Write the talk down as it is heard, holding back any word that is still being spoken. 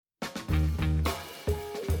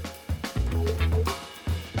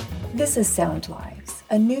This is Sound Lives,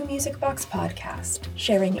 a new Music Box podcast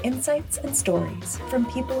sharing insights and stories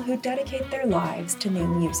from people who dedicate their lives to new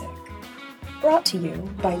music. Brought to you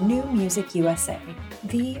by New Music USA,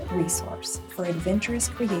 the resource for adventurous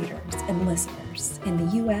creators and listeners in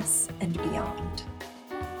the US and beyond.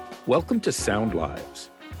 Welcome to Sound Lives.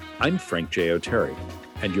 I'm Frank J. O'Terry,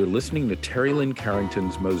 and you're listening to Terry Lynn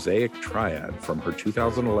Carrington's Mosaic Triad from her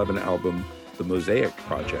 2011 album, The Mosaic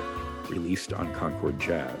Project, released on Concord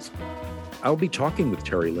Jazz. I'll be talking with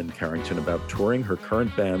Terry Lynn Carrington about touring her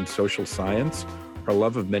current band, Social Science, her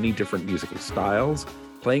love of many different musical styles,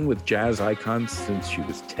 playing with jazz icons since she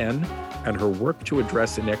was 10, and her work to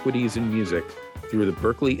address inequities in music through the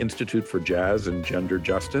Berklee Institute for Jazz and Gender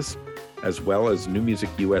Justice, as well as New Music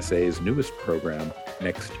USA's newest program,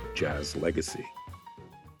 Next Jazz Legacy.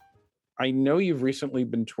 I know you've recently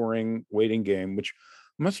been touring Waiting Game, which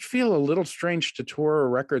must feel a little strange to tour a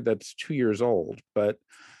record that's 2 years old, but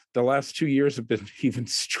the last 2 years have been even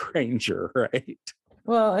stranger, right?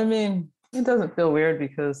 Well, it doesn't feel weird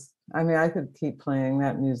because, I could keep playing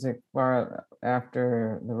that music far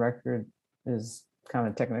after the record is kind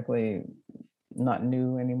of technically not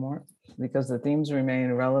new anymore because the themes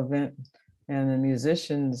remain relevant and the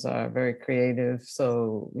musicians are very creative.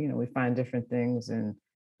 So, we find different things and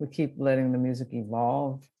we keep letting the music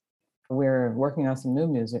evolve. We're working on some new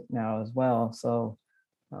music now as well. So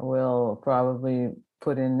we'll probably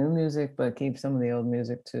put in new music, but keep some of the old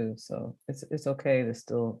music too. So it's okay to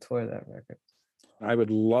still tour that record. I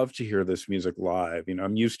would love to hear this music live.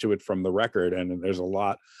 I'm used to it from the record, and there's a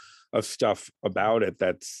lot of stuff about it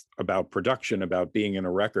that's about production, about being in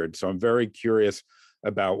a record. So I'm very curious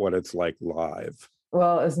about what it's like live.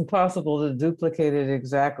 Well, it's impossible to duplicate it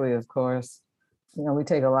exactly, of course. We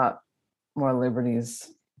take a lot more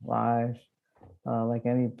liberties live, like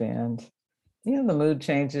any band. The mood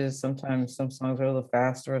changes. Sometimes some songs are a little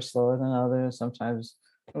faster or slower than others. Sometimes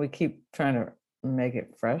we keep trying to make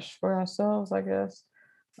it fresh for ourselves, I guess.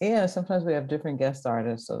 Yeah, sometimes we have different guest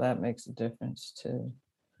artists, so that makes a difference too.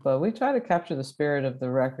 But we try to capture the spirit of the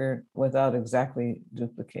record without exactly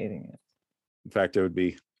duplicating it. In fact, it would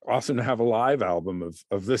be awesome to have a live album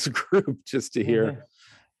of this group just to hear,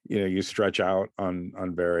 you stretch out on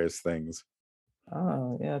various things.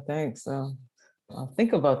 Oh, yeah, thanks. I'll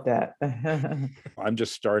think about that. I'm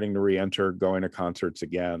just starting to re-enter going to concerts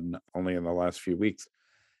again, only in the last few weeks.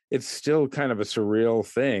 It's still kind of a surreal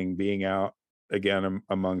thing being out again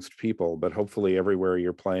amongst people, but hopefully everywhere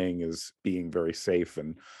you're playing is being very safe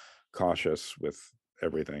and cautious with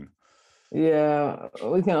everything. Yeah,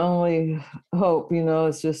 we can only hope.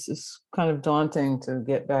 It's kind of daunting to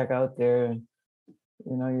get back out there.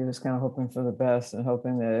 You're just kind of hoping for the best and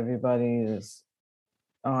hoping that everybody is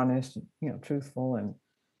honest, truthful and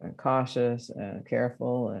cautious and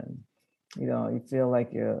careful, and you feel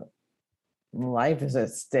like your life is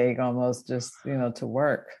at stake almost just to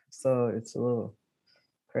work. So it's a little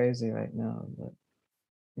crazy right now, but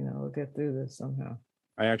we'll get through this somehow.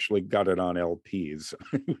 I actually got it on LPs,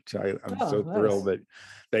 which I'm so thrilled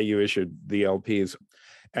that you issued the LPs.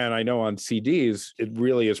 And I know on CDs it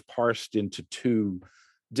really is parsed into two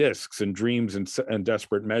discs, and Dreams and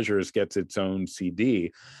Desperate Measures gets its own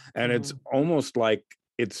CD, and it's almost like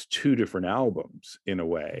it's two different albums in a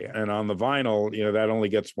way. And on the vinyl, that only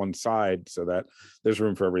gets one side, so that there's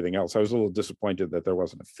room for everything else. I was a little disappointed that there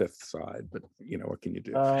wasn't a fifth side, but what can you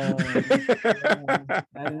do? I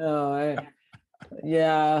know. I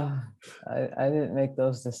didn't make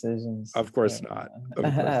those decisions. Of course not.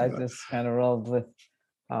 I just kind of rolled with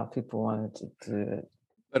how people wanted to do it.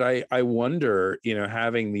 But I wonder,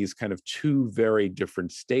 having these kind of two very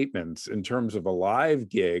different statements in terms of a live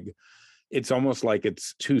gig, it's almost like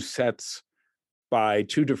it's two sets by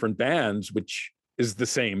two different bands, which is the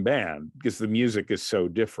same band because the music is so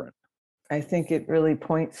different. I think it really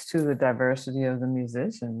points to the diversity of the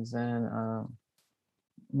musicians, and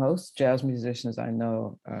most jazz musicians I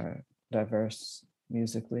know are diverse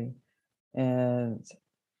musically. And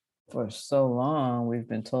for so long, we've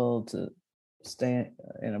been told to stay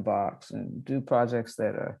in a box and do projects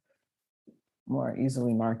that are more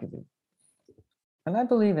easily marketed. And I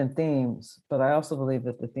believe in themes, but I also believe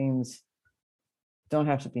that the themes don't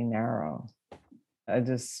have to be narrow. I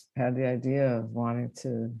just had the idea of wanting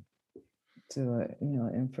to do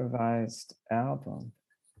an improvised album,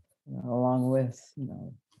 along with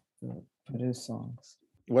the produced songs.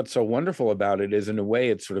 What's so wonderful about it is, in a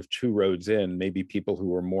way, it's sort of two roads in. Maybe people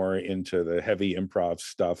who are more into the heavy improv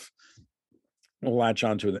stuff will latch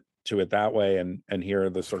onto it that way and hear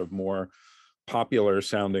the sort of more popular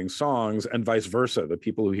sounding songs, and vice versa. The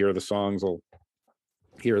people who hear the songs will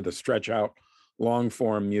hear the stretch out long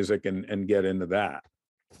form music and get into that.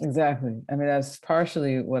 Exactly. I mean, that's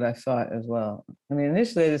partially what I thought as well. I mean,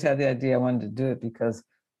 initially I just had the idea I wanted to do it because,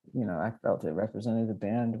 I felt it represented the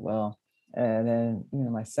band well. And then,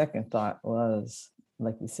 my second thought was,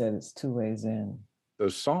 like you said, it's two ways in.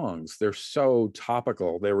 Those songs, they're so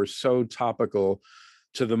topical. They were so topical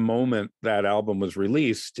to the moment that album was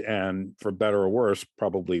released, and for better or worse,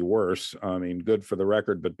 probably worse. I mean, good for the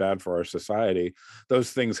record, but bad for our society.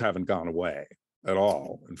 Those things haven't gone away at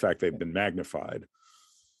all. In fact, they've been magnified.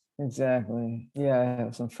 Exactly. Yeah, I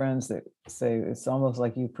have some friends that say it's almost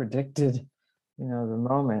like you predicted, the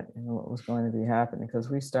moment and what was going to be happening, because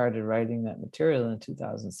we started writing that material in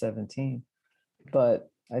 2017. But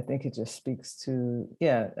I think it just speaks to,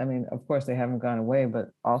 I mean, of course they haven't gone away, but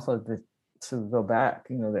also to go back,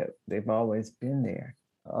 that they've always been there.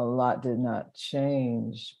 A lot did not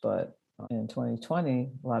change, but in 2020,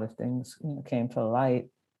 a lot of things came to light,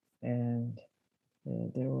 and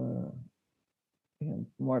there were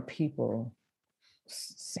more people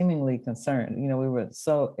seemingly concerned. We were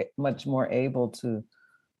so much more able to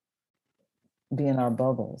be in our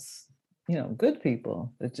bubbles, good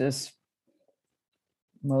people that just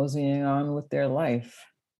moseying on with their life.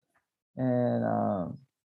 And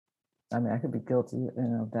I mean, I could be guilty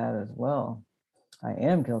of that as well. I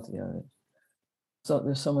am guilty of it. So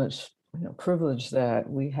there's so much privilege that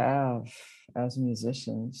we have as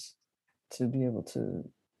musicians to be able to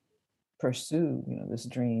pursue this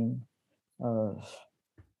dream of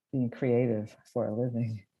being creative for a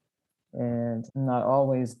living, and not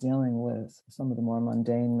always dealing with some of the more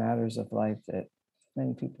mundane matters of life that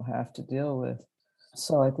many people have to deal with.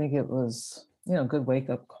 So I think it was a good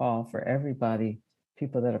wake-up call for everybody,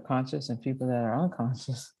 people that are conscious and people that are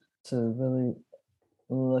unconscious, to really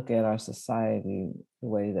look at our society the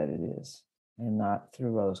way that it is and not through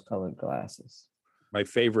rose-colored glasses. My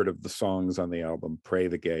favorite of the songs on the album, Pray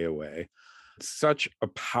the Gay Away. It's such a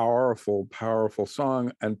powerful, powerful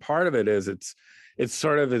song. And part of it is it's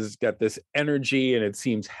sort of has got this energy and it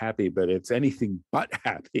seems happy, but it's anything but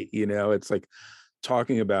happy. It's like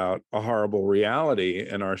talking about a horrible reality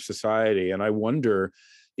in our society. And I wonder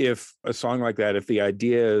if a song like that, if the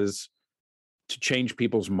idea is to change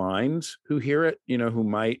people's minds who hear it, who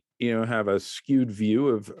might, have a skewed view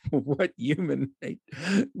of what humanity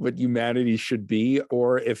should be,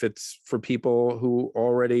 or if it's for people who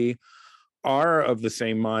already are of the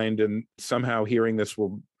same mind and somehow hearing this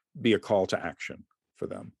will be a call to action for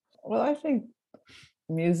them. Well, I think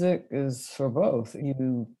music is for both.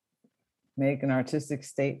 You make an artistic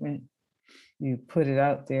statement, you put it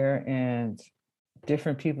out there, and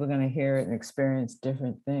different people are going to hear it and experience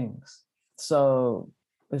different things. So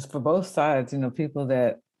it's for both sides, people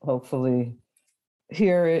that hopefully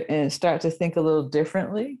hear it and start to think a little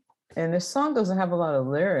differently. And this song doesn't have a lot of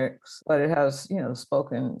lyrics, but it has,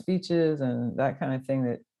 spoken speeches and that kind of thing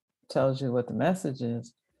that tells you what the message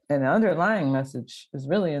is. And the underlying message is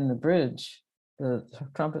really in the bridge, the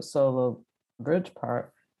trumpet solo bridge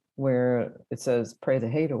part, where it says, pray the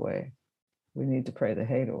hate away. We need to pray the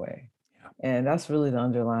hate away. Yeah. And that's really the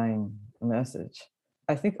underlying message.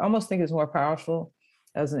 I almost think it's more powerful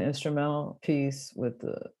as an instrumental piece with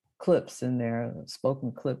the clips in there,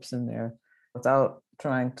 spoken clips in there, without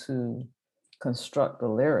trying to construct the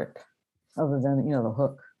lyric other than, the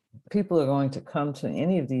hook. People are going to come to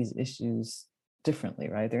any of these issues differently,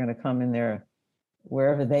 right? They're going to come in there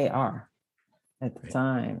wherever they are at the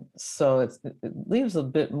time. So it leaves a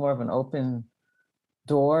bit more of an open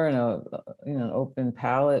door and an open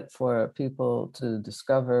palette for people to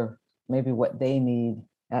discover maybe what they need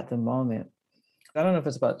at the moment. I don't know if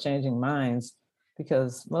it's about changing minds,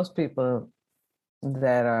 because most people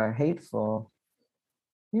that are hateful,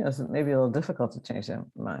 it's maybe a little difficult to change their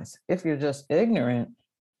minds. If you're just ignorant,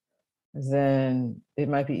 then it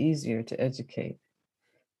might be easier to educate,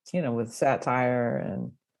 with satire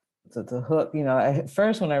and the hook. At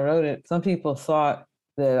first when I wrote it, some people thought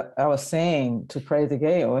that I was saying to pray the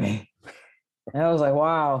gay away. And I was like,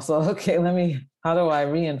 wow, so okay, how do I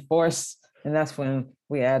reinforce? And that's when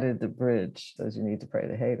we added the bridge, says you need to pray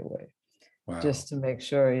the hate away. Wow. Just to make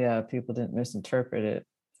sure, people didn't misinterpret it.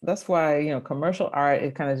 That's why, commercial art,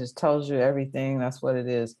 it kind of just tells you everything. That's what it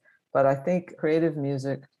is. But I think creative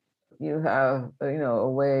music, you have, a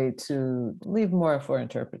way to leave more for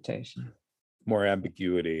interpretation. More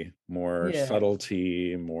ambiguity, more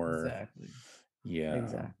subtlety, more. Exactly. Yeah.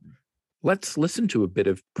 Exactly. Let's listen to a bit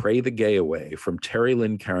of Pray the Gay Away from Terry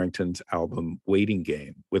Lynn Carrington's album Waiting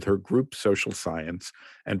Game with her group Social Science,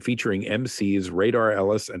 and featuring MCs Radar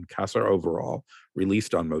Ellis and Casa Overall,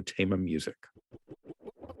 released on Motema Music.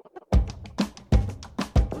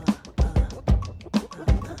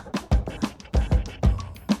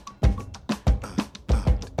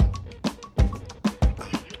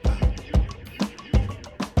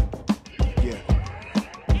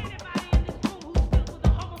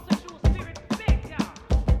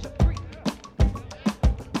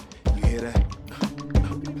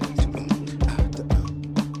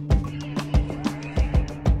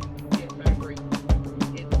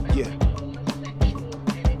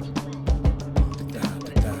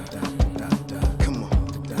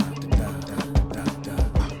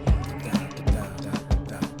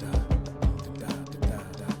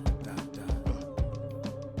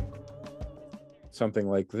 something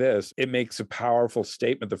like this, it makes a powerful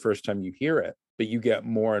statement the first time you hear it, but you get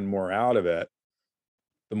more and more out of it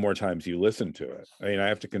the more times you listen to it. I mean, I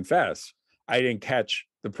have to confess, I didn't catch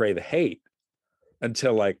the Pray the Hate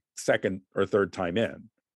until like second or third time in.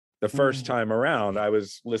 The first time around, I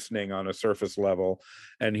was listening on a surface level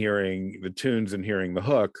and hearing the tunes and hearing the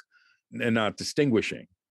hook and not distinguishing.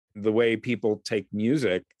 The way people take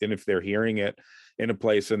music, and if they're hearing it in a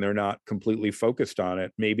place and they're not completely focused on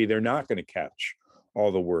it, maybe they're not going to catch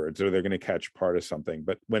all the words, or they're going to catch part of something.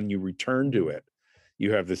 But when you return to it,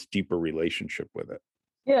 you have this deeper relationship with it.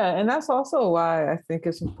 Yeah, and that's also why I think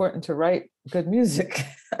it's important to write good music.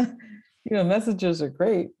 Messages are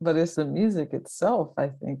great, but it's the music itself, I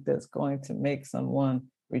think, that's going to make someone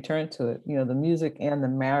return to it. The music and the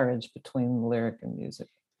marriage between lyric and music.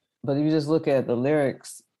 But if you just look at the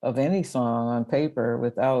lyrics of any song on paper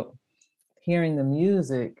without hearing the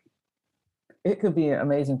music, it could be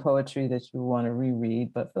amazing poetry that you want to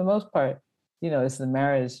reread. But for the most part, it's the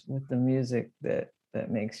marriage with the music that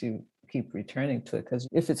makes you keep returning to it. Because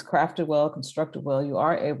if it's crafted well, constructed well, you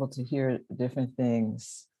are able to hear different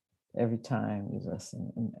things every time you listen.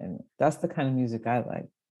 And that's the kind of music I like.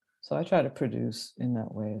 So I try to produce in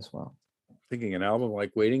that way as well. Thinking an album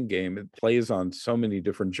like Waiting Game, it plays on so many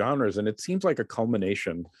different genres, and it seems like a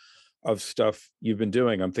culmination of stuff you've been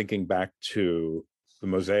doing. I'm thinking back to the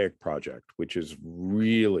Mosaic Project, which is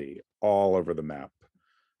really all over the map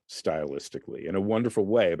stylistically in a wonderful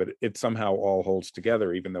way, but it somehow all holds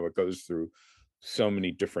together, even though it goes through so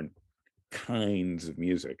many different kinds of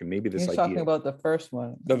music. And maybe this You're idea, talking about the first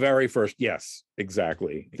one. The very first, yes,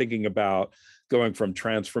 exactly. Thinking about going from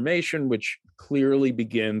Transformation, which clearly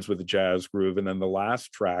begins with a jazz groove, and then the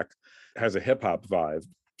last track has a hip hop vibe,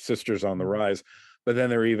 Sisters on the Rise. But then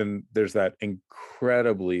there's that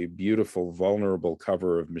incredibly beautiful, vulnerable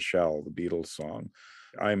cover of Michelle, the Beatles song.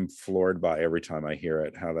 I'm floored by every time I hear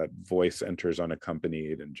it, how that voice enters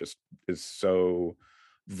unaccompanied and just is so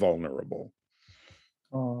vulnerable.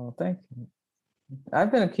 Oh, thank you.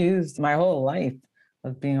 I've been accused my whole life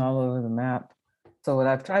of being all over the map. So what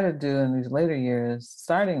I've tried to do in these later years,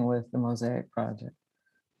 starting with the Mosaic Project,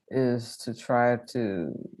 is to try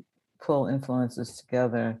to pull influences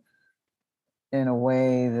together in a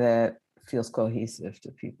way that feels cohesive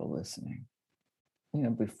to people listening.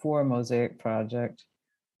 Before Mosaic Project,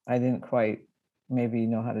 I didn't quite maybe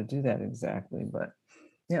know how to do that exactly, but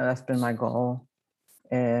that's been my goal.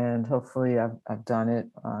 And hopefully I've done it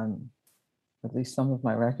on at least some of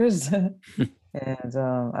my records. And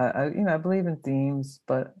I believe in themes,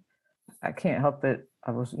 but I can't help it.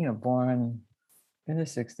 I was born in the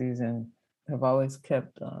 60s and have always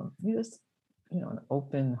kept an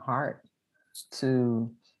open heart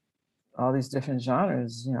to all these different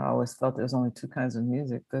genres. I always felt there's only two kinds of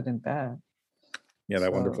music, good and bad. Yeah,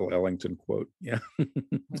 that wonderful Ellington quote. Yeah.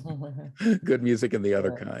 Good music and the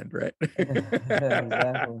other kind, right?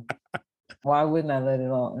 Exactly. Why wouldn't I let it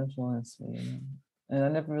all influence me? And I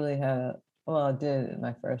never really had I did.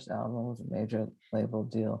 My first album was a major label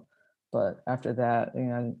deal. But after that, I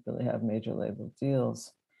didn't really have major label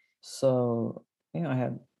deals. So, I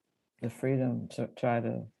had the freedom to try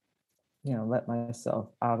to, let myself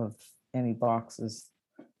out of any boxes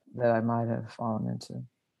that I might have fallen into.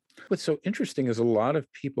 What's so interesting is a lot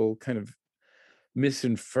of people kind of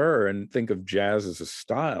misinfer and think of jazz as a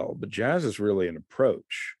style, but jazz is really an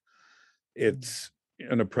approach. It's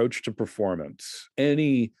an approach to performance.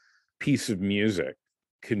 Any piece of music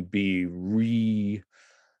can be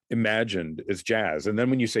reimagined as jazz. And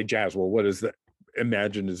then when you say jazz, well, what is that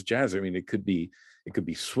imagined as jazz? I mean, it could be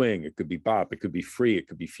swing, it could be bop, it could be free, it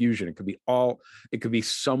could be fusion, it could be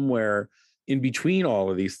somewhere in between all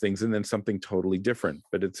of these things, and then something totally different.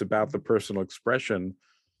 But it's about the personal expression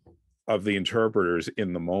of the interpreters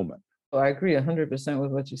in the moment. Well, I agree 100%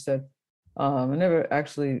 with what you said. I never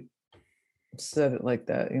actually said it like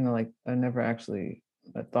that. I never actually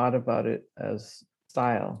thought about it as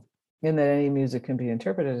style, and that any music can be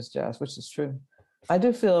interpreted as jazz, which is true. I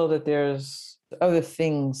do feel that there's other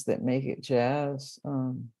things that make it jazz.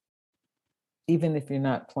 Even if you're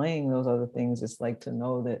not playing those other things, it's like to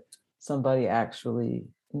know that somebody actually,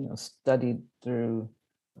 studied through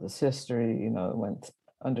this history,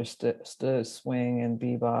 understood swing and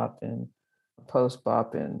bebop and post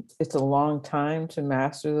bop, and it's a long time to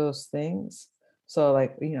master those things. So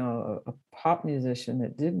a pop musician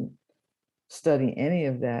that didn't study any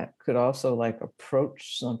of that could also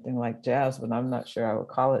approach something like jazz, but I'm not sure I would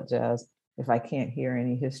call it jazz if I can't hear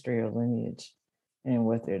any history or lineage in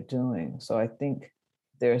what they're doing. So I think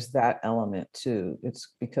there's that element too.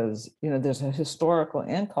 It's because, there's a historical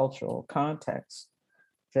and cultural context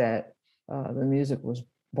that the music was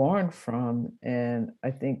born from. And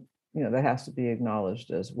I think, that has to be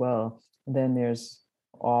acknowledged as well. And then there's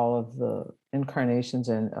all of the incarnations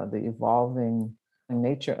and the evolving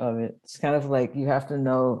nature of it. It's kind of like you have to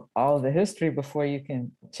know all of the history before you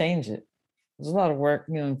can change it. There's a lot of work,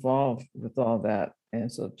 involved with all that. And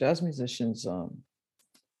so jazz musicians,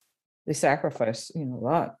 they sacrifice, a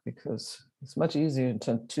lot, because it's much easier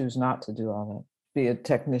to choose not to do all that. Be a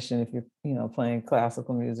technician if you're, playing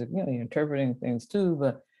classical music, you're interpreting things too,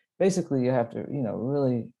 but basically you have to,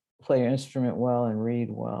 really play your instrument well and read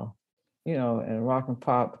well. And rock and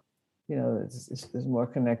pop, it's more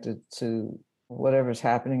connected to whatever's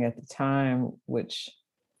happening at the time, which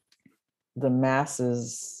the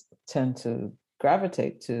masses tend to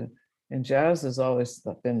gravitate to. And jazz has always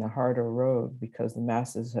been the harder road because the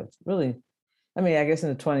masses have really, I guess in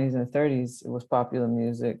the 20s and 30s, it was popular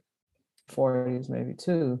music, 40s maybe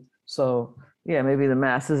too. So yeah, maybe the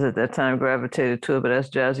masses at that time gravitated to it, but as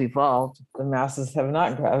jazz evolved, the masses have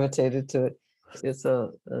not gravitated to it. It's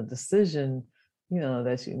a decision,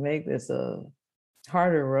 that you make. It's a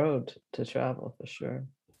harder road to travel for sure.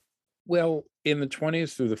 Well, in the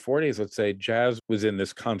 20s through the 40s, let's say, jazz was in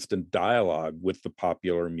this constant dialogue with the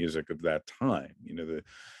popular music of that time. The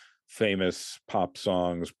famous pop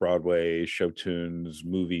songs, Broadway show tunes,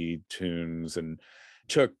 movie tunes, and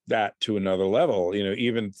took that to another level,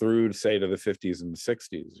 even through, say, to the 50s and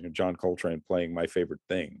 60s. John Coltrane playing My Favorite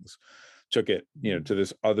Things took it, to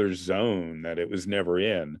this other zone that it was never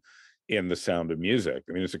in The Sound of Music.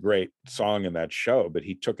 It's a great song in that show, but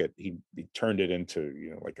he took it, he turned it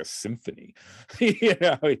into, like a symphony. He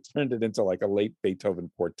turned it into like a late Beethoven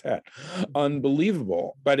quartet.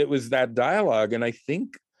 Unbelievable. But it was that dialogue. And I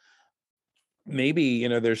think maybe,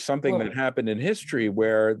 there's something that happened in history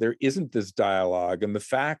where there isn't this dialogue. And the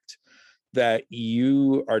fact that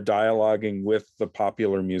you are dialoguing with the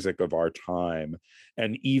popular music of our time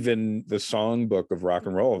and even the songbook of rock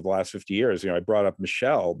and roll of the last 50 years. I brought up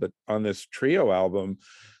Michelle, but on this trio album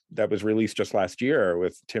that was released just last year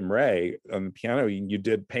with Tim Ray on the piano, you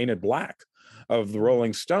did Painted Black of the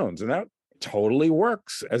Rolling Stones, and that totally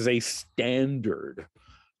works as a standard.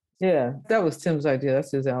 Yeah, that was Tim's idea.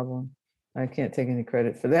 That's his album. I can't take any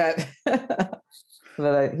credit for that.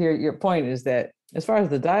 But I hear your point is that as far as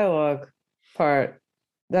the dialogue part,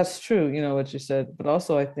 that's true, what you said. But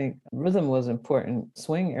also I think rhythm was important.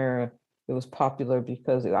 Swing era, it was popular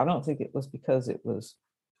because I don't think it was because it was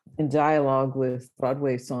in dialogue with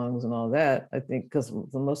Broadway songs and all that. I think because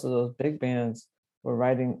most of those big bands were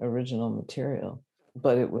writing original material,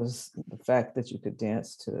 but it was the fact that you could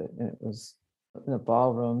dance to it, and it was in the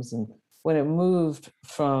ballrooms. And when it moved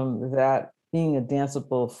from that being a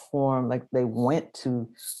danceable form, like they went to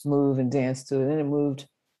move and dance to it, and then it moved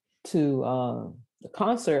to the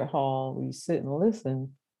concert hall where you sit and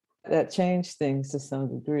listen, that changed things to some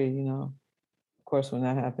degree, Of course, when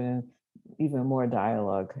that happened, even more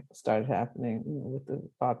dialogue started happening, with the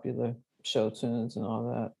popular show tunes and all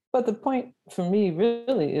that. But the point for me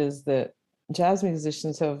really is that jazz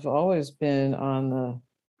musicians have always been on the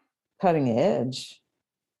cutting edge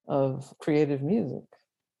of creative music,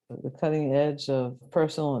 the cutting edge of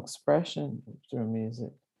personal expression through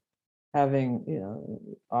music, having,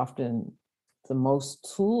 often the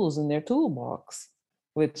most tools in their toolbox,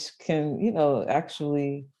 which can,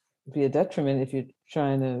 actually be a detriment if you're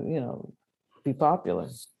trying to, be popular.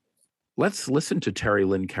 Let's listen to Terry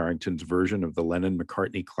Lynn Carrington's version of the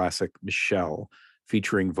Lennon-McCartney classic Michelle,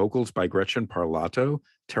 featuring vocals by Gretchen Parlato,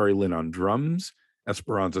 Terry Lynn on drums,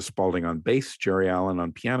 Esperanza Spalding on bass, Jerry Allen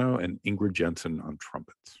on piano, and Ingrid Jensen on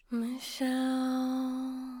trumpets. Michelle,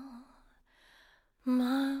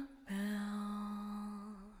 my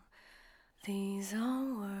belle, these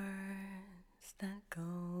are words that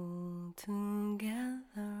go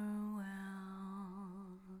together well.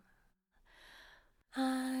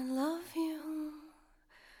 I love you,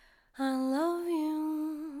 I love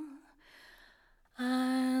you,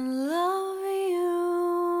 I love you.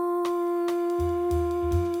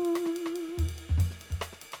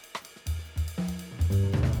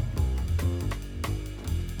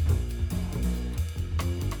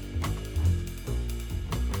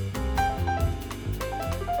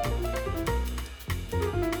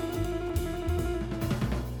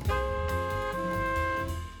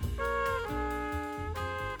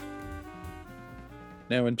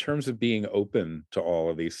 Now, in terms of being open to all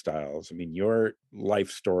of these styles, your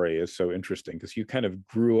life story is so interesting because you kind of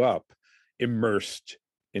grew up immersed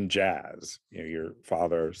in jazz. Your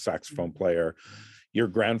father, saxophone player, your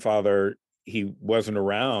grandfather, he wasn't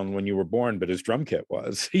around when you were born, but his drum kit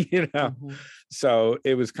was, Mm-hmm. So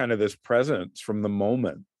it was kind of this presence from the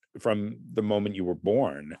moment you were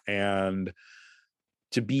born. And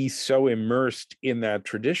to be so immersed in that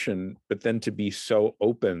tradition, but then to be so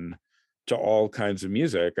open to all kinds of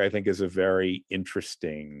music, I think is a very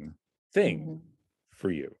interesting thing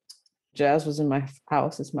for you. Jazz was in my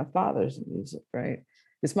house. It's my father's music, right?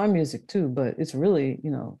 It's my music too, but it's really,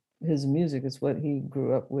 his music is what he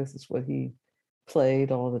grew up with. It's what he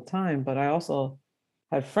played all the time. But I also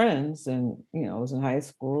had friends and, I was in high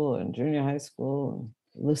school and junior high school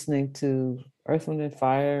and listening to Earth, Wind and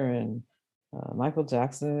Fire and Michael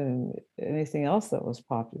Jackson and anything else that was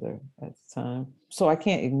popular at the time. So I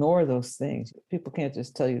can't ignore those things. People can't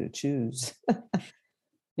just tell you to choose.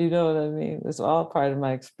 You know what I mean? It's all part of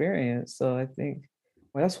my experience. So I think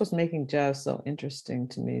that's what's making jazz so interesting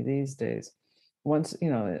to me these days. Once,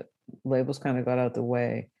 labels kind of got out the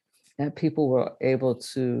way and people were able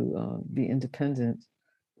to be independent,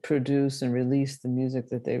 produce and release the music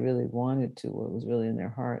that they really wanted to, what was really in their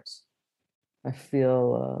hearts. I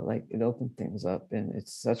feel like it opened things up, and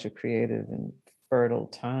it's such a creative and fertile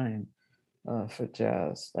time for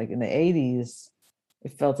jazz. Like in the 80s,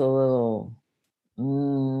 it felt a little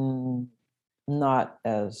not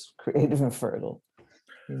as creative and fertile,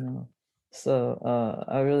 So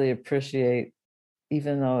I really appreciate,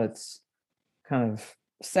 even though it's kind of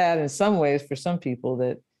sad in some ways for some people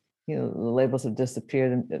that, the labels have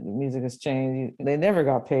disappeared and the music has changed. They never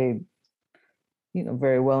got paid,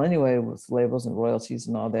 very well anyway with labels and royalties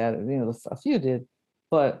and all that. A few did,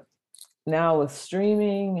 but now with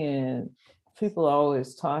streaming and people are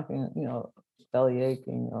always talking, belly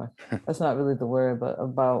aching, or that's not really the word, but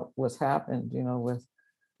about what's happened, with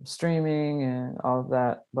streaming and all of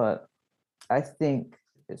that. But I think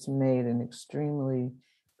it's made an extremely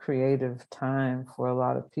creative time for a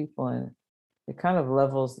lot of people, and it kind of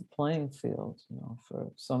levels the playing field,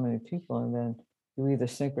 for so many people. And then you either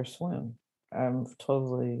sink or swim. I'm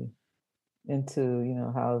totally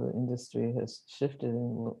into, how the industry has shifted,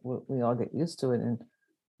 and we all get used to it. And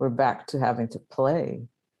we're back to having to play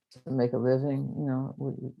to make a living.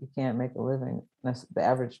 You can't make a living, that's the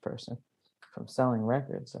average person, from selling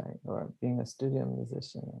records, right? Or being a studio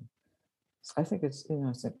musician. And so I think it's,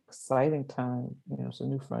 it's an exciting time, it's a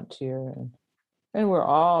new frontier, and we're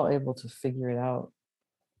all able to figure it out.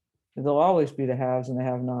 There'll always be the haves and the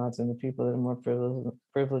have-nots and the people that are more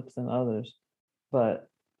privileged than others, but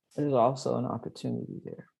there's also an opportunity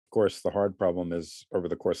there. Of course, the hard problem is over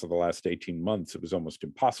the course of the last 18 months, it was almost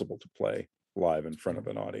impossible to play live in front of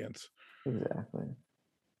an audience. Exactly.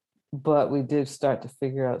 But we did start to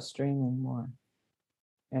figure out streaming more,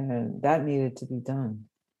 and that needed to be done,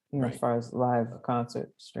 Right. As far as live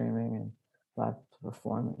concert streaming and live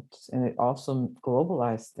performance. And it also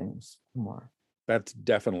globalized things more. That's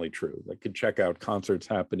definitely true. They could check out concerts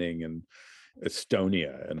happening in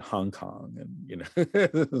Estonia and Hong Kong, and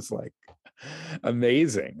it's like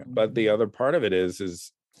amazing. But the other part of it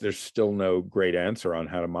is there's still no great answer on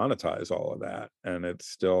how to monetize all of that, and it's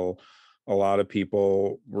still a lot of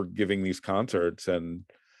people were giving these concerts, and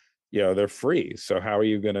they're free. So how are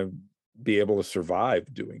you going to be able to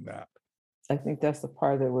survive doing that? I think that's the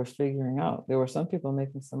part that we're figuring out. There were some people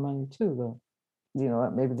making some money too, though.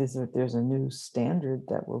 Maybe there's a new standard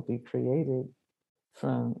that will be created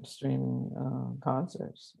from streaming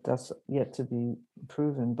concerts. That's yet to be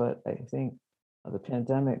proven, but I think the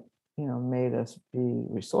pandemic, made us be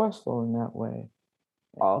resourceful in that way.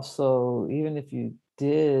 Also, even if you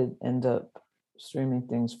did end up streaming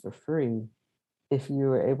things for free, if you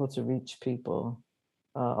were able to reach people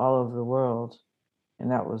all over the world,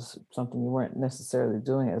 and that was something you weren't necessarily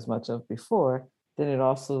doing as much of before, then it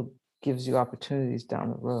also gives you opportunities down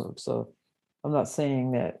the road. So I'm not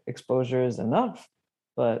saying that exposure is enough,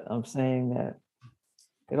 but I'm saying that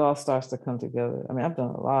it all starts to come together. I mean, I've done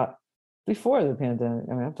a lot before the pandemic.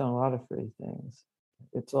 I mean, I've done a lot of free things.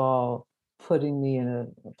 It's all putting me in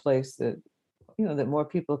a place that, that more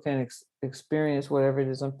people can experience whatever it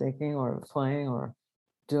is I'm thinking or playing or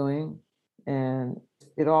doing. And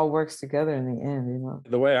it all works together in the end,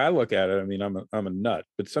 The way I look at it, I mean, I'm a nut,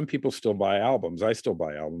 but some people still buy albums. I still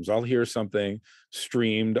buy albums. I'll hear something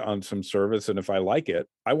streamed on some service, and if I like it,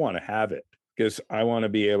 I want to have it, because I want to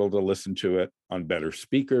be able to listen to it on better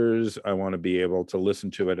speakers. I want to be able to listen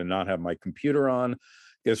to it and not have my computer on,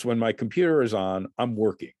 because when my computer is on, I'm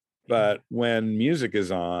working. But when music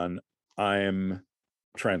is on, I'm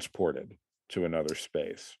transported to another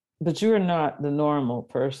space. But you are not the normal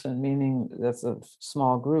person, meaning that's a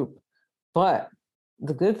small group. But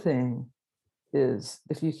the good thing is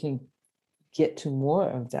if you can get to more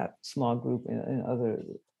of that small group in other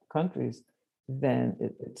countries, then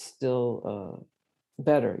it's still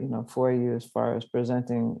better, for you as far as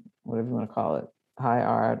presenting whatever you want to call it, high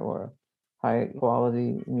art or high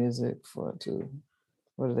quality music to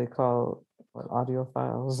what do they call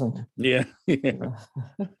audiophiles and Yeah. Yeah.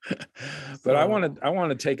 But I so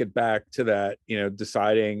want to take it back to that,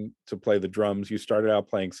 deciding to play the drums. You started out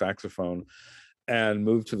playing saxophone and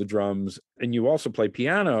moved to the drums, and you also play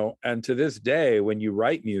piano. And to this day, when you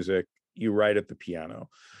write music, you write at the piano.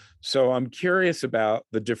 So I'm curious about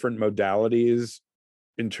the different modalities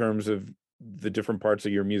in terms of the different parts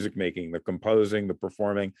of your music making, the composing, the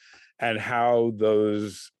performing, and how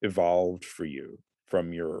those evolved for you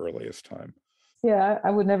from your earliest time. yeah, I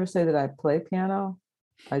would never say that I play piano.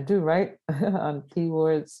 I do write on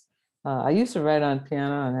keyboards. I used to write on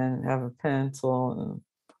piano and then have a pencil and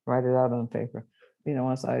write it out on paper.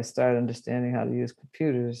 Once I started understanding how to use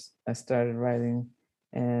computers, I started writing,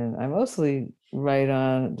 and I mostly write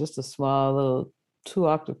on just a small little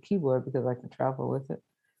 2-octave keyboard because I can travel with it.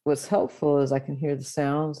 What's helpful is I can hear the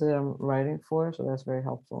sounds that I'm writing for, so that's very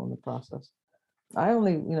helpful in the process. I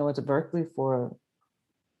only, went to Berkeley for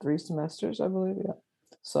 3 semesters, I believe. Yeah.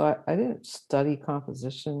 So I didn't study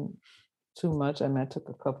composition too much. I took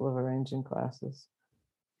a couple of arranging classes.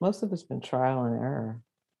 Most of it's been trial and error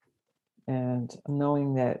and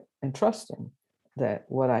knowing that and trusting that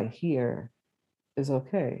what I hear is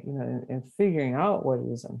okay, and figuring out what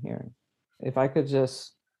it is I'm hearing. If I could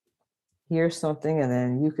just hear something and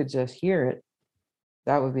then you could just hear it,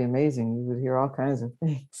 that would be amazing. You would hear all kinds of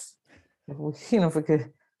things. If we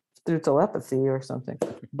could through telepathy or something.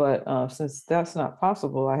 But since that's not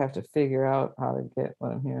possible, I have to figure out how to get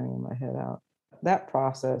what I'm hearing in my head out. That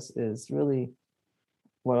process is really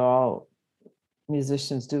what all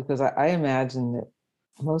musicians do, because I imagine that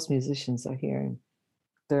most musicians are hearing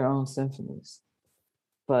their own symphonies,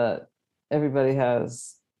 but everybody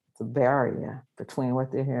has the barrier between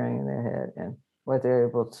what they're hearing in their head and what they're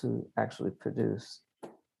able to actually produce.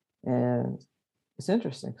 And it's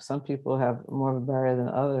interesting. Some people have more of a barrier than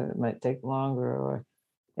others. It might take longer, or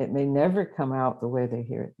it may never come out the way they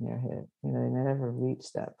hear it in their head. They never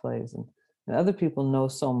reach that place. And other people know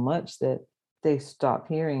so much that they stop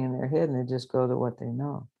hearing in their head and they just go to what they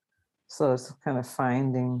know. So it's kind of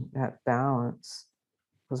finding that balance.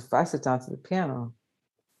 Because if I sit down to the piano,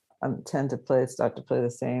 I tend to start to play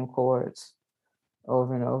the same chords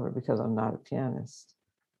over and over because I'm not a pianist.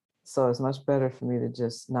 So it's much better for me to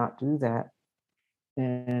just not do that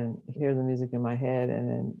and hear the music in my head and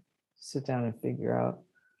then sit down and figure out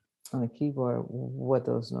on the keyboard what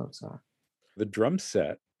those notes are. The drum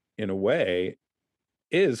set, in a way,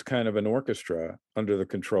 is kind of an orchestra under the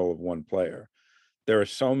control of one player. There are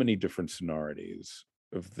so many different sonorities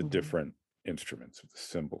of the different instruments, of the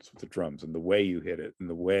cymbals, of the drums, and the way you hit it and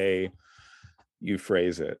the way you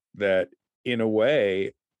phrase it, that in a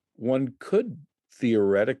way, one could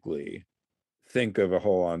theoretically think of a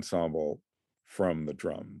whole ensemble from the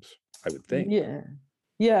drums, I would think.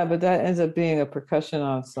 Yeah, but that ends up being a percussion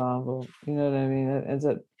ensemble. You know what I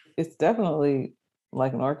mean? It's definitely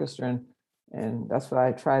like an orchestra, and that's what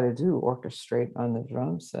I try to do, orchestrate on the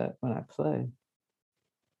drum set when I play.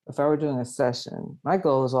 If I were doing a session, my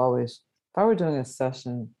goal is always, if I were doing a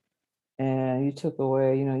session and you took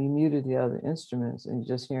away, you muted the other instruments and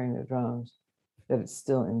you're just hearing the drums, that it's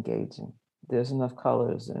still engaging. There's enough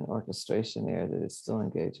colors and orchestration there that it's still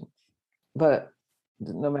engaging. But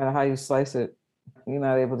no matter how you slice it, you're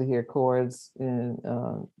not able to hear chords, and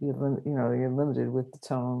you're limited with the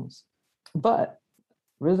tones. But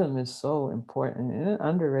rhythm is so important and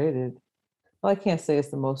underrated. Well, I can't say it's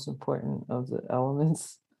the most important of the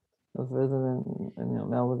elements of rhythm and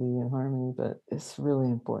melody and harmony, but it's really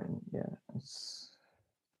important. Yeah,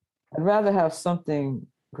 I'd rather have something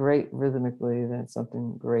great rhythmically than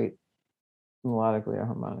something great melodically or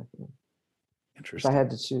harmonically. If I had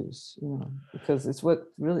to choose, because it's what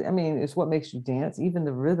really, it's what makes you dance. Even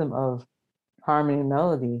the rhythm of harmony and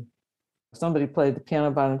melody. If somebody played the piano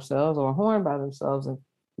by themselves or a horn by themselves and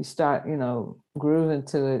you start, grooving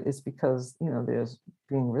to it, it's because, there's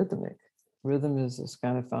being rhythmic. Rhythm is this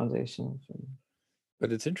kind of foundation for me.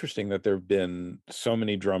 But it's interesting that there have been so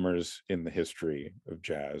many drummers in the history of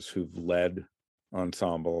jazz who've led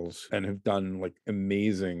ensembles and have done like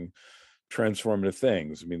amazing transformative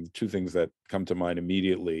things. The two things that come to mind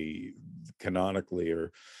immediately, canonically, are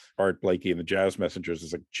Art Blakey and the Jazz Messengers.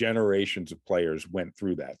 Is like generations of players went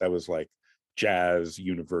through that. That was like jazz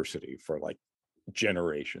university for like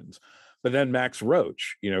generations. But then Max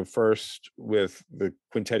Roach, first with the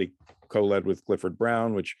quintet he co-led with Clifford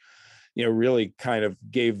Brown, which, really kind of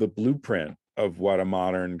gave the blueprint of what a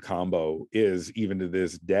modern combo is, even to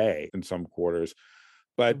this day in some quarters.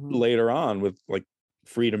 But later on with like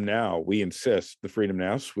Freedom Now, We Insist, the Freedom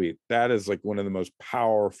Now suite, that is like one of the most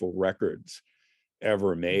powerful records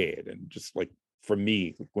ever made, and just like for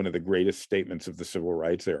me, one of the greatest statements of the civil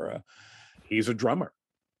rights era. He's a drummer,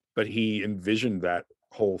 but he envisioned that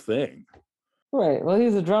whole thing. Right. Well,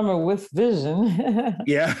 he's a drummer with vision.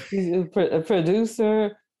 Yeah. He's a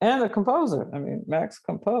producer and a composer. I mean, Max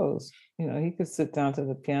composed. He could sit down to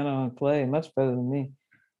the piano and play much better than me.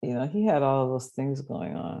 He had all of those things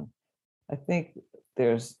going on. I think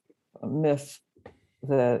there's a myth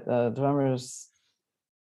that drummers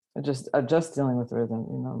are just dealing with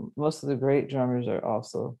rhythm. Most of the great drummers are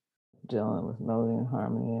also dealing with melody and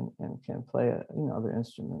harmony and can play other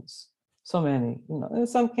instruments. So many, and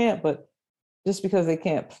some can't, but just because they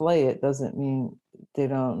can't play it doesn't mean they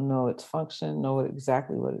don't know its function, know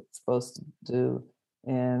exactly what it's supposed to do,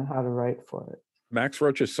 and how to write for it. Max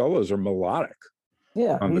Roach's solos are melodic.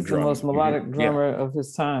 Yeah, he's the most melodic drummer of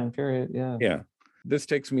his time, period. Yeah. Yeah. This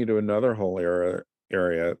takes me to another whole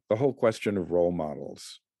area, the whole question of role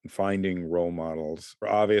models, finding role models.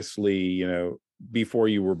 Obviously, before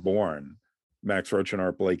you were born, Max Roach and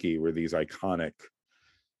Art Blakey were these iconic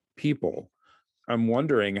people. I'm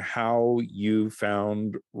wondering how you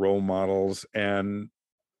found role models, and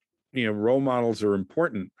role models are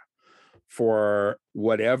important for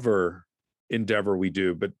whatever endeavor we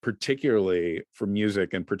do, but particularly for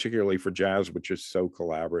music and particularly for jazz, which is so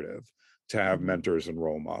collaborative, to have mentors and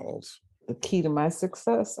role models. The key to my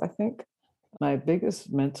success, I think, my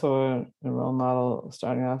biggest mentor and role model,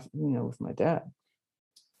 starting off, with my dad,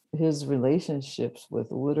 his relationships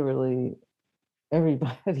with literally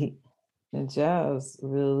everybody in jazz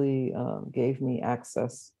really gave me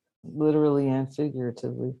access, literally and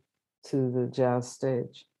figuratively, to the jazz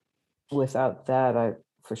stage. Without that, I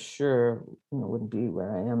for sure wouldn't be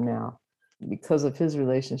where I am now. Because of his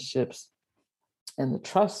relationships and the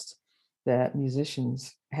trust that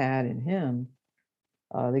musicians had in him,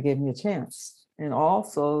 they gave me a chance. And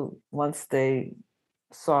also, once they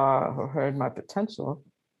saw or heard my potential,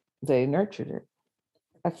 they nurtured it.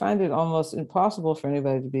 I find it almost impossible for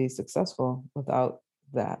anybody to be successful without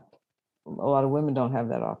that. A lot of women don't have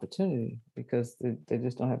that opportunity because they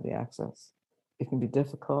just don't have the access. It can be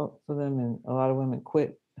difficult for them, and a lot of women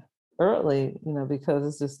quit early, because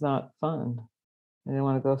it's just not fun. And they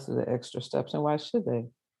want to go through the extra steps. And why should they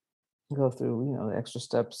go through, the extra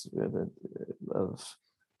steps of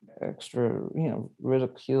extra,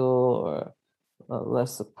 ridicule or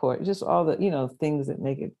less support, just all the, things that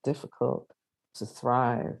make it difficult to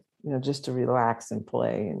thrive, just to relax and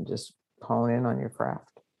play and just hone in on your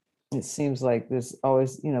craft. It seems like there's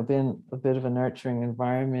always, been a bit of a nurturing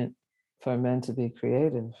environment for men to be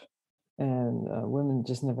creative, and women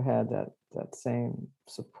just never had that same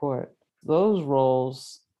support. Those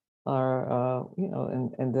roles are,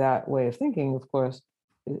 and that way of thinking, of course,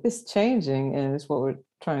 it's changing, and it's what we're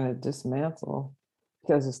trying to dismantle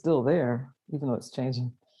because it's still there, even though it's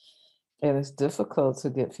changing. And it's difficult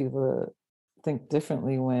to get people to think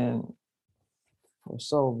differently when for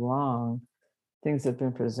so long things have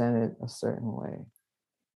been presented a certain way.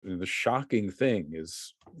 The shocking thing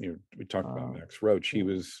is, we talked about Max Roach. He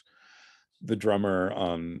was the drummer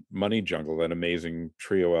on Money Jungle, that amazing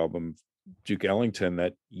trio album, Duke Ellington,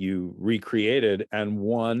 that you recreated and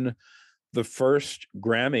won the first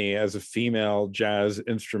Grammy as a female jazz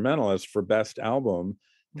instrumentalist for Best Album.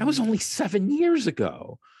 That was only 7 years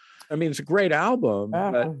ago. I mean, it's a great album,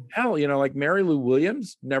 but hell, like Mary Lou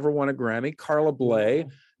Williams never won a Grammy. Carla Bley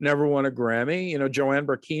never won a Grammy. Joanne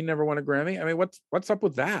Burkeen never won a Grammy. I mean, what's up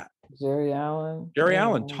with that? Jerry Allen,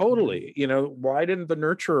 totally. Why didn't The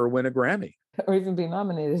Nurturer win a Grammy? Or even be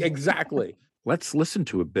nominated? Exactly. Let's listen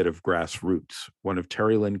to a bit of Grassroots, one of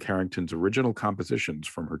Terry Lynn Carrington's original compositions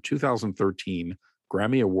from her 2013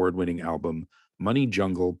 Grammy Award-winning album, Money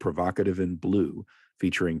Jungle, Provocative in Blue,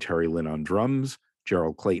 featuring Terry Lynn on drums,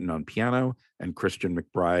 Gerald Clayton on piano, and Christian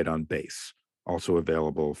McBride on bass, also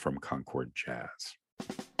available from Concord Jazz.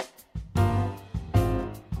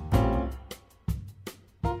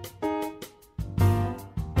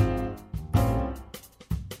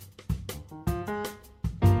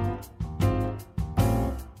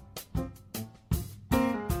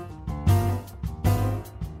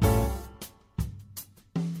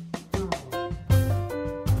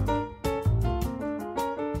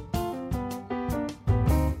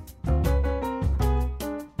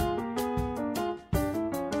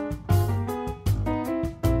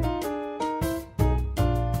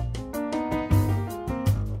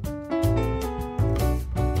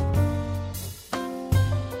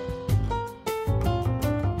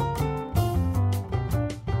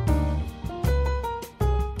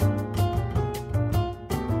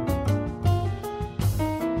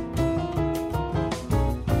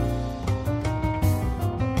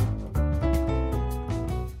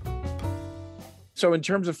 So in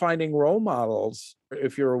terms of finding role models,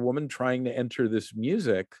 if you're a woman trying to enter this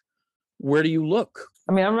music, where do you look?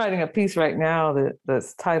 I mean, I'm writing a piece right now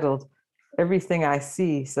that's titled "Everything I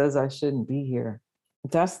See Says I Shouldn't Be Here."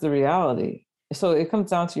 That's the reality. So it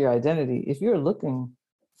comes down to your identity. If you're looking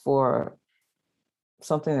for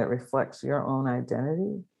something that reflects your own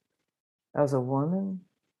identity as a woman,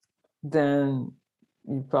 then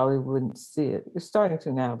you probably wouldn't see it. You're starting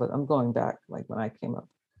to now, but I'm going back like when I came up.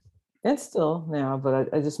 And still now,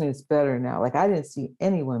 but I just mean it's better now. Like I didn't see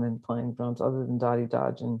any women playing drums other than Dottie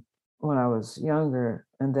Dodgen when I was younger.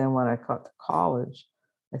 And then when I got to college,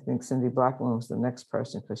 I think Cindy Blackman was the next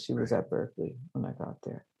person because she was at Berkeley when I got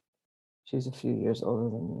there. She's a few years older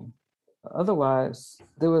than me. Otherwise,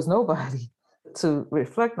 there was nobody to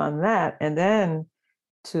reflect on that. And then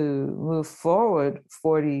to move forward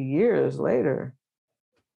 40 years later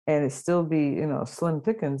and it still be, you know, slim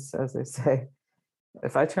pickings, as they say.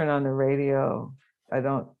 If I turn on the radio, I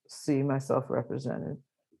don't see myself represented.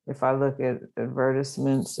 If I look at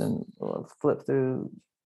advertisements and or flip through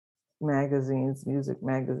magazines, music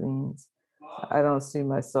magazines, I don't see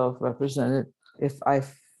myself represented. If I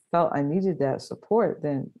felt I needed that support,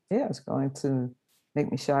 then yeah, it's going to make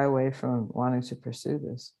me shy away from wanting to pursue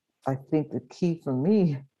this. I think the key for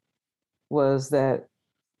me was that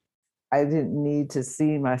I didn't need to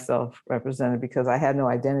see myself represented because I had no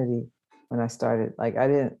identity when I started. Like I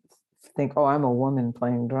didn't think, oh, I'm a woman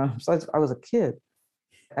playing drums. I was a kid.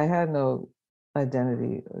 I had no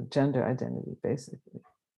identity, gender identity, basically.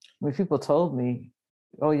 When people told me,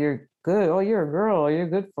 oh, you're good, oh, you're a girl, or you're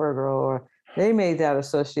good for a girl, or they made that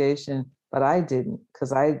association, but I didn't,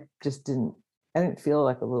 because I didn't feel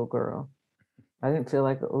like a little girl. I didn't feel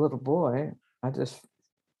like a little boy. I just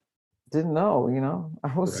didn't know, you know.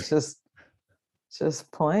 I was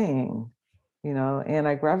just playing, you know, and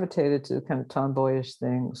I gravitated to kind of tomboyish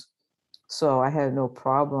things. So I had no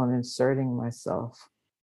problem inserting myself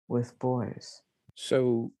with boys.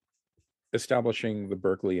 So establishing the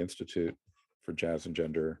Berkeley Institute for Jazz and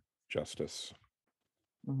Gender Justice,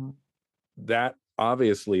 that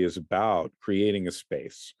obviously is about creating a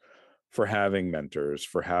space for having mentors,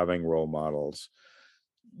 for having role models.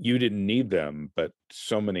 You didn't need them, but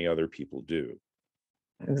so many other people do.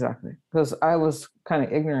 Exactly. Because I was kind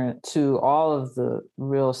of ignorant to all of the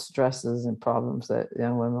real stresses and problems that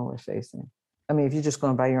young women were facing. I mean, if you're just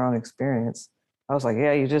going by your own experience, I was like,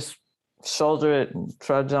 yeah, you just shoulder it and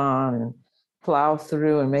trudge on and plow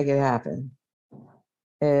through and make it happen.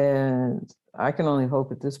 And I can only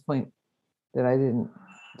hope at this point that I didn't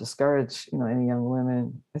discourage, you know, any young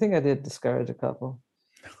women. I think I did discourage a couple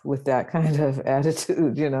with that kind of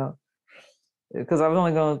attitude, you know, because I was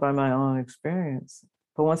only going by my own experience.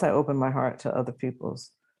 But once I opened my heart to other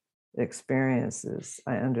people's experiences,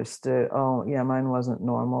 I understood, oh, yeah, mine wasn't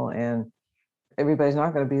normal. And everybody's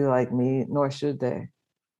not going to be like me, nor should they.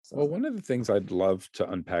 So. Well, one of the things I'd love to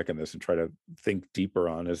unpack in this and try to think deeper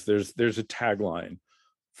on is there's a tagline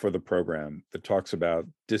for the program that talks about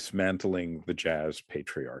dismantling the jazz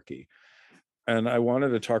patriarchy. And I wanted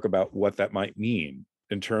to talk about what that might mean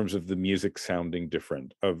in terms of the music sounding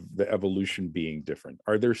different, of the evolution being different.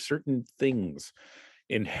 Are there certain things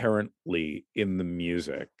inherently in the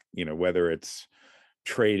music, you know, whether it's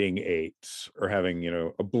trading eights or having, you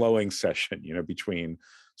know, a blowing session, you know, between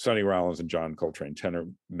Sonny Rollins and John Coltrane, Tenor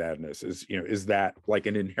Madness, is that like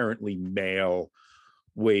an inherently male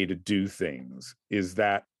way to do things? Is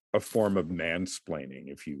that a form of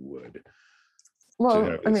mansplaining, if you would?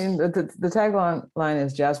 Well, I mean, the tagline line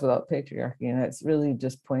is jazz without patriarchy, and it's really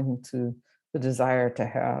just pointing to the desire to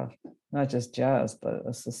have not just jazz, but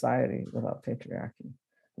a society without patriarchy.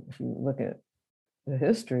 If you look at the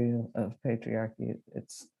history of patriarchy,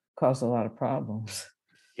 it's caused a lot of problems.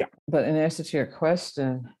 Yeah. But in answer to your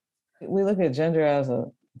question, we look at gender as a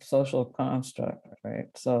social construct, right?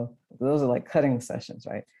 So those are like cutting sessions,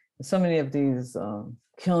 right? And so many of these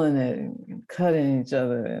killing it and cutting each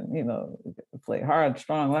other and, you know, play hard,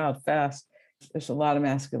 strong, loud, fast. There's a lot of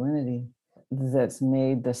masculinity that's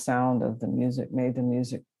made the sound of the music, made the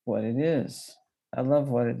music what it is. I love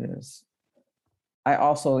what it is. I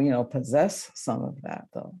also, you know, possess some of that,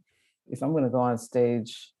 though. If I'm going to go on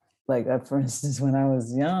stage, like for instance, when I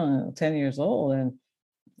was young, 10 years old, and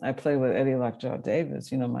I played with Eddie Lockjaw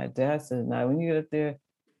Davis, you know, my dad said, now when you get up there,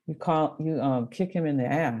 you kick him in the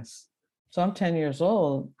ass. So I'm 10 years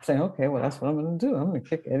old saying, okay, well, that's what I'm going to do. I'm going to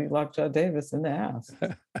kick Eddie Lockjaw Davis in the ass.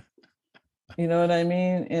 You know what I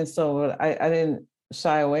mean? And so I didn't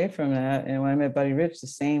shy away from that. And when I met Buddy Rich, the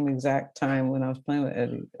same exact time when I was playing with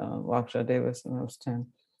Eddie Lockjaw Davis when I was 10,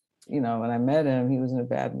 you know, when I met him, he was in a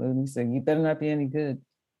bad mood. He said, you better not be any good.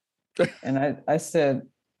 And I said,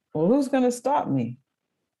 well, who's going to stop me?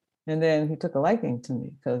 And then he took a liking to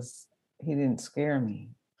me because he didn't scare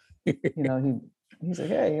me. He's like,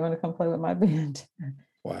 hey, you want to come play with my band?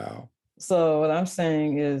 Wow. So what I'm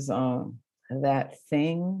saying is that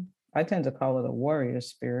thing, I tend to call it a warrior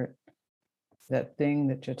spirit. That thing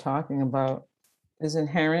that you're talking about is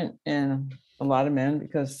inherent in a lot of men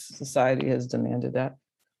because society has demanded that,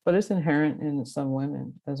 but it's inherent in some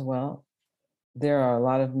women as well. There are a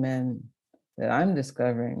lot of men that I'm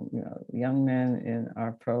discovering, young men in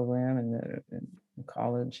our program and that are in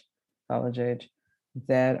college age,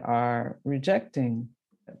 that are rejecting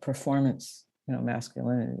performance,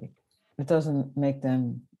 masculinity. It doesn't make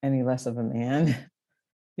them any less of a man.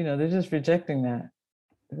 They're just rejecting that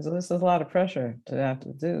because this is a lot of pressure to have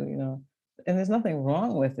to do, and there's nothing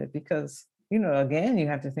wrong with it because, again, you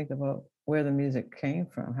have to think about where the music came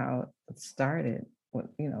from, how it started,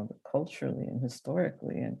 culturally and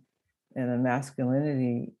historically, and a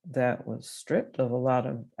masculinity that was stripped of a lot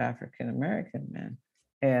of African American men.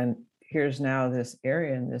 And here's now this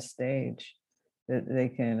area in this stage that they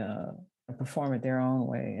can perform it their own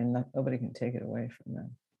way, and nobody can take it away from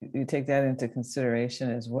them. You take that into consideration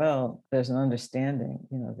as well. There's an understanding,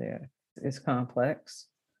 there. It's complex.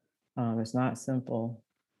 It's not simple,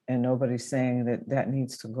 and nobody's saying that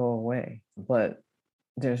needs to go away. But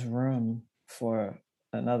there's room for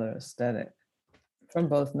another aesthetic from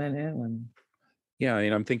both men and women. Yeah,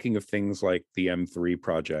 I'm thinking of things like the M3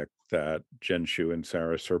 project that Jen Shu and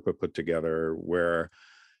Sarah Serpa put together, where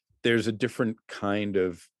there's a different kind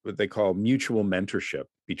of what they call mutual mentorship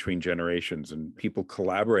between generations, and people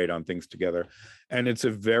collaborate on things together. And it's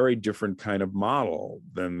a very different kind of model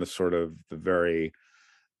than the very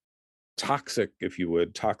toxic, if you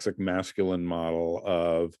would, toxic masculine model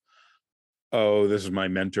of, oh, this is my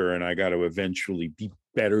mentor and I got to eventually be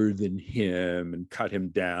better than him and cut him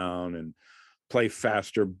down and play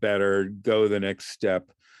faster, better, go the next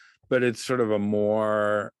step. But it's sort of a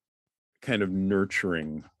more kind of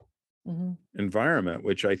nurturing environment,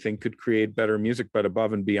 which I think could create better music, but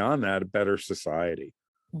above and beyond that, a better society.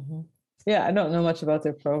 Yeah, I don't know much about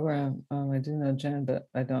their program. I do know Jen, but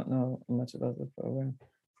I don't know much about the program.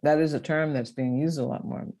 That is a term that's being used a lot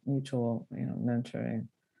more, mutual, mentoring.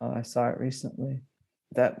 I saw it recently.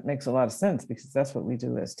 That makes a lot of sense because that's what we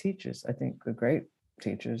do as teachers. I think the great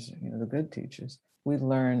teachers, the good teachers, we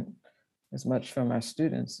learn as much from our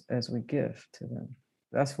students as we give to them.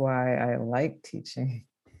 That's why I like teaching.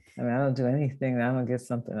 I don't do anything that I don't get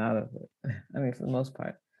something out of it. For the most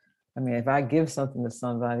part. If I give something to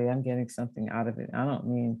somebody, I'm getting something out of it. I don't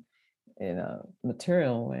mean in a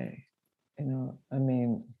material way.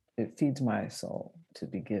 It feeds my soul to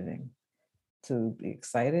be giving, to be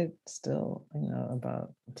excited still,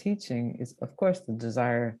 about teaching is, of course, the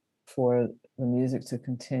desire for the music to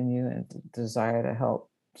continue and the desire to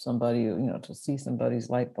help somebody, to see somebody's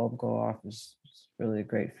light bulb go off is really a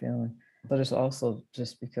great feeling. But it's also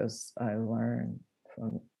just because I learn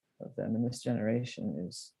from them, and this generation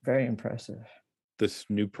is very impressive. This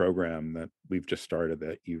new program that we've just started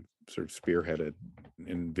that you've sort of spearheaded and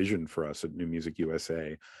envisioned for us at New Music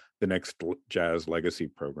USA, the Next Jazz Legacy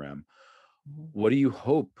program. What do you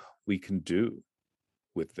hope we can do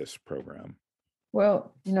with this program?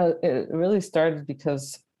 Well, it really started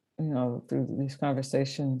because, through these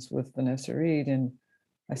conversations with Vanessa Reed, and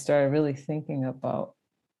I started really thinking about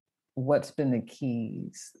what's been the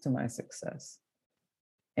keys to my success.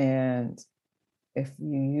 And if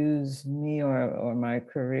you use me or my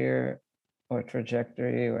career or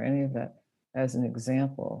trajectory or any of that as an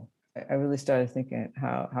example, I really started thinking,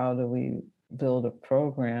 how do we build a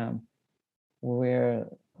program where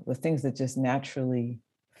the things that just naturally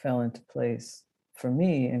fell into place for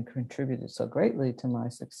me and contributed so greatly to my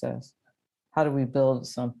success, how do we build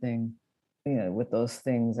something, with those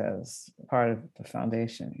things as part of the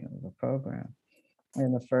foundation, of the program?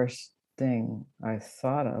 And the first thing I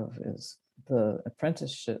thought of is the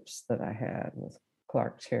apprenticeships that I had with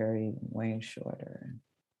Clark Terry and Wayne Shorter, and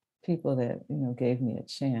people that, gave me a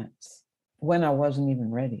chance when I wasn't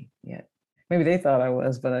even ready yet. Maybe they thought I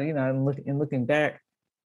was, but in looking back,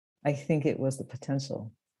 I think it was the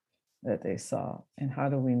potential that they saw. And how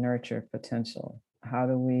do we nurture potential? How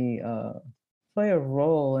do we play a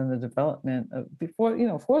role in the development of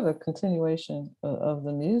for the continuation of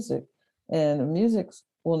the music? And music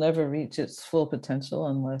will never reach its full potential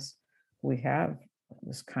unless we have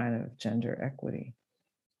this kind of gender equity.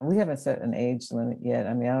 We haven't set an age limit yet.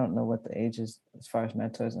 I don't know what the age is as far as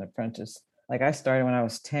mentors and apprentice. Like, I started when I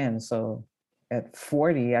was 10, so at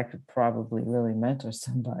 40, I could probably really mentor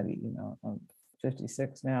somebody. I'm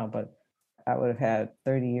 56 now, but I would have had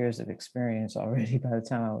 30 years of experience already by the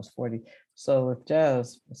time I was 40. So with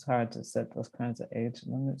jazz, it's hard to set those kinds of age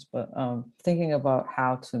limits, but thinking about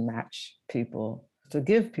how to match people, to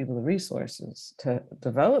give people the resources to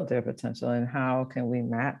develop their potential, and how can we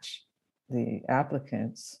match the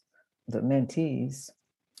applicants, the mentees,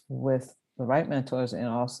 with the right mentors and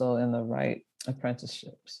also in the right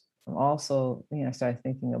apprenticeships. I'm also, I started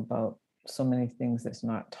thinking about so many things that's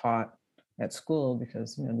not taught at school,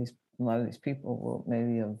 because a lot of these people will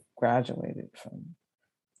maybe have graduated from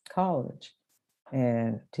college.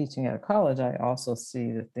 And teaching at a college, I also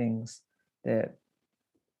see the things that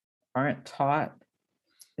aren't taught.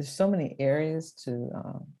 There's so many areas to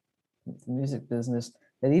the music business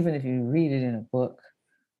that even if you read it in a book,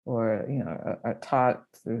 or are taught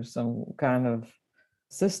through some kind of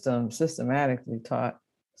systematically taught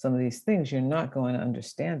some of these things, you're not going to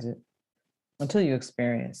understand it until you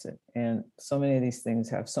experience it. And so many of these things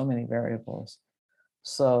have so many variables.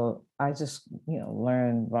 So I just,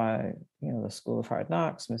 learned by, the School of Hard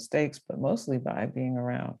Knocks, mistakes, but mostly by being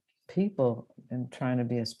around people and trying to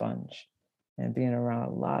be a sponge and being around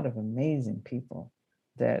a lot of amazing people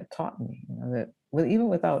that taught me, even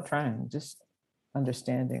without trying, just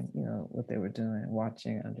understanding, what they were doing,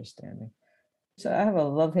 watching, understanding. So I have a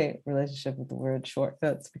love-hate relationship with the word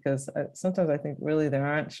shortcuts, because sometimes I think really there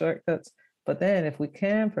aren't shortcuts. But then if we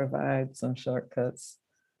can provide some shortcuts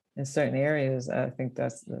in certain areas, I think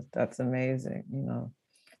that's amazing.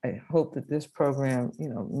 I hope that this program,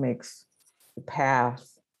 makes the path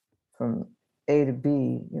from A to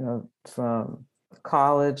B, from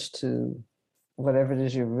college to whatever it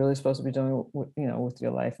is you're really supposed to be doing, with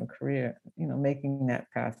your life and career, making that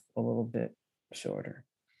path a little bit shorter.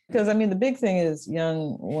 Because the big thing is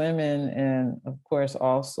young women, and of course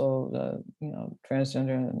also the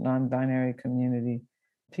transgender and non-binary community,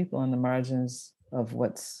 people on the margins of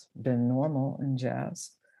what's been normal in jazz,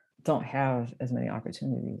 don't have as many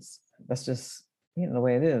opportunities. That's just the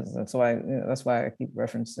way it is. That's why I keep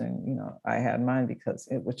referencing I had mine, because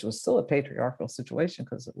which was still a patriarchal situation,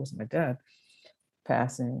 because it was my dad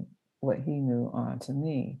passing what he knew on to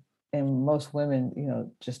me. And most women,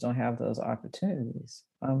 just don't have those opportunities.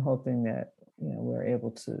 I'm hoping that, we're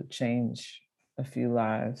able to change a few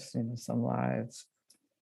lives, some lives,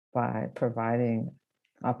 by providing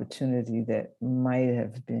opportunity that might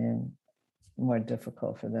have been more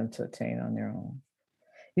difficult for them to attain on their own.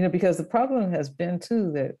 Because the problem has been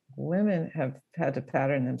too that women have had to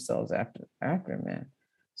pattern themselves after men.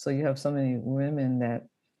 So you have so many women that,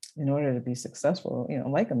 in order to be successful,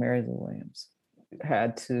 like a Mary Lou Williams,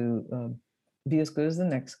 had to be as good as the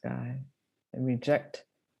next guy and reject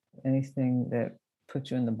anything that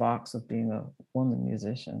put you in the box of being a woman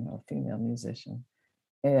musician or female musician.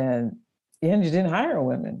 And you didn't hire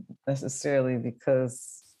women necessarily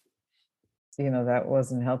because, that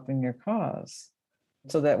wasn't helping your cause.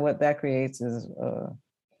 So that what that creates is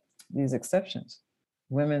these exceptions,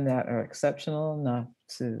 women that are exceptional enough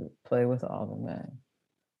to play with all the men.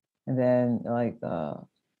 And then like the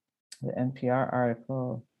NPR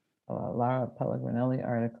article, Lara Pellegrinelli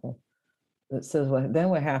article, that says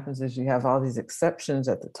what happens is you have all these exceptions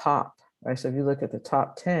at the top, right? So if you look at the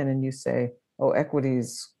top 10 and you say, oh,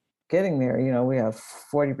 equity's getting there, we have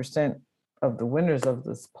 40% of the winners of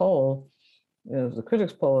this poll, the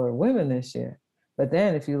critics poll, are women this year. But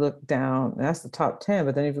then if you look down, that's the top 10,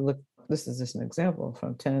 but then if you look, this is just an example,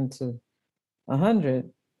 from 10 to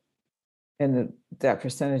 100, and that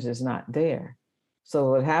percentage is not there.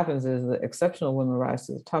 So what happens is the exceptional women rise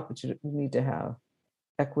to the top, but you need to have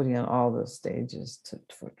equity on all the stages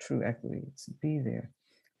for true equity to be there.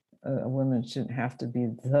 A woman shouldn't have to be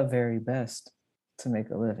the very best to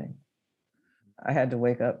make a living. I had to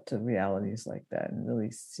wake up to realities like that and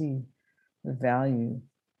really see the value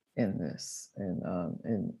in this, and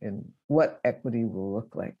in what equity will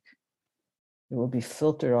look like. It will be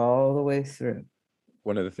filtered all the way through.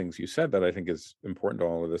 One of the things you said that I think is important to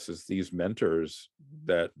all of this is these mentors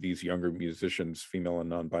that these younger musicians, female and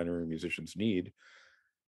non-binary musicians, need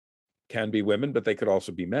can be women, but they could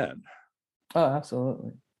also be men. Oh,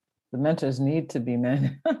 absolutely. The mentors need to be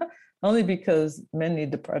men, only because men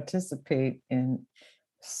need to participate in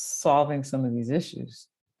solving some of these issues.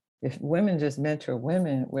 If women just mentor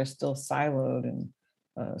women, we're still siloed and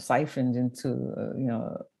siphoned into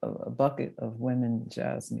a bucket of women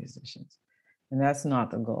jazz musicians. And that's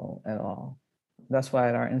not the goal at all. That's why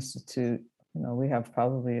at our institute, we have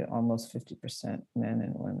probably almost 50% men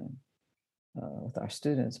and women with our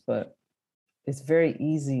students, but it's very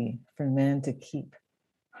easy for men to keep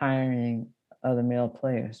hiring other male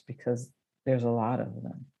players because there's a lot of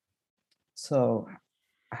them. So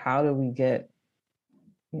how do we get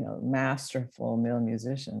masterful male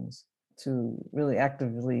musicians to really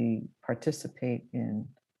actively participate in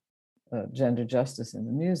gender justice in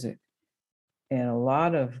the music. And a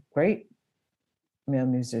lot of great male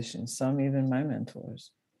musicians, some even my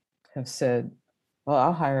mentors, have said, well,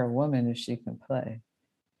 I'll hire a woman if she can play.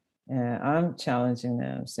 And I'm challenging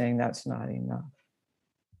them, saying that's not enough.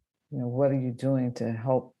 What are you doing to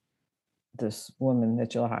help this woman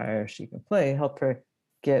that you'll hire if she can play, help her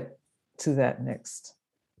get to that next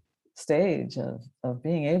stage of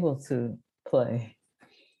being able to play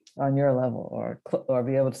on your level or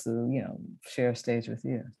be able to, share a stage with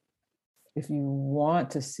you. If you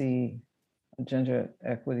want to see gender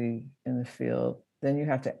equity in the field, then you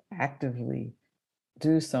have to actively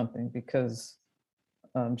do something, because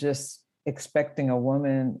just expecting a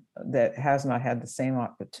woman that has not had the same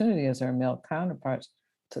opportunity as her male counterparts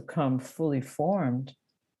to come fully formed,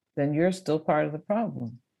 then you're still part of the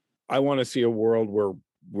problem. I want to see a world where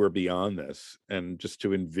we're beyond this, and just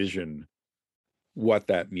to envision what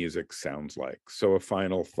that music sounds like. So a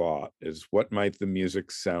final thought is, what might the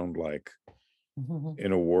music sound like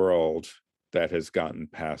in a world that has gotten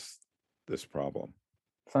past this problem?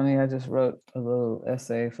 Funny, I just wrote a little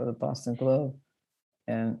essay for the Boston Globe,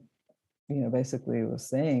 and basically it was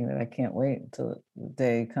saying that I can't wait until the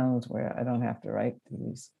day comes where I don't have to write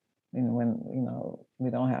these. When we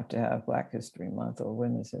don't have to have Black History Month or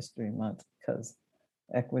Women's History Month, because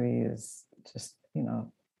equity is just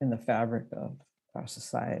in the fabric of our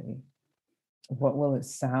society. What will it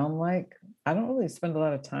sound like? I don't really spend a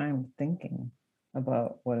lot of time thinking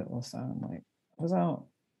about what it will sound like, because I don't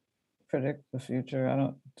predict the future. I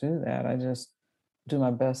don't do that. I just do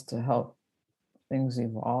my best to help things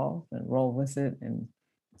evolve and roll with it. And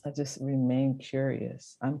I just remain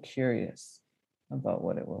curious. I'm curious about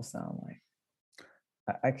what it will sound like.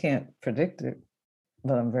 I can't predict it,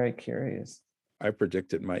 but I'm very curious. I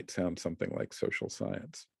predict it might sound something like social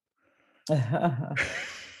science.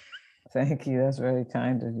 Thank you. That's very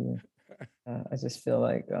kind of you. I just feel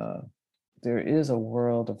like there is a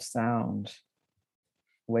world of sound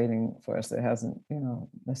waiting for us that hasn't,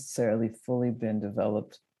 necessarily fully been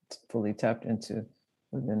developed, fully tapped into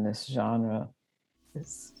within this genre.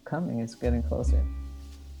 It's coming. It's getting closer.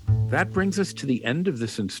 That brings us to the end of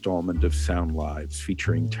this installment of Sound Lives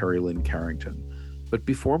featuring Terry Lynn Carrington. But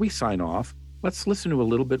before we sign off, let's listen to a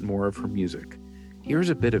little bit more of her music. Here's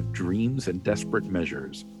a bit of Dreams and Desperate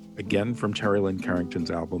Measures, again from Terry Lynn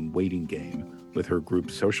Carrington's album Waiting Game, with her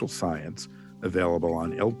group Social Science, available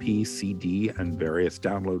on LP, CD, and various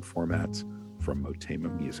download formats from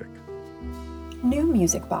Motema Music. New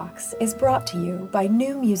Music Box is brought to you by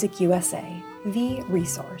New Music USA, the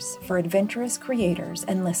resource for adventurous creators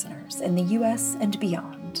and listeners in the U.S. and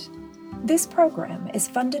beyond. This program is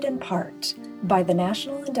funded in part by the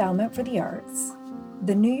National Endowment for the Arts,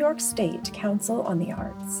 the New York State Council on the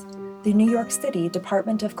Arts, the New York City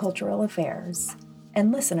Department of Cultural Affairs,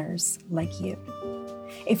 and listeners like you.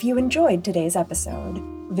 If you enjoyed today's episode,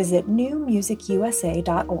 visit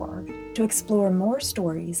newmusicusa.org to explore more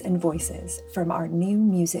stories and voices from our new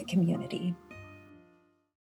music community.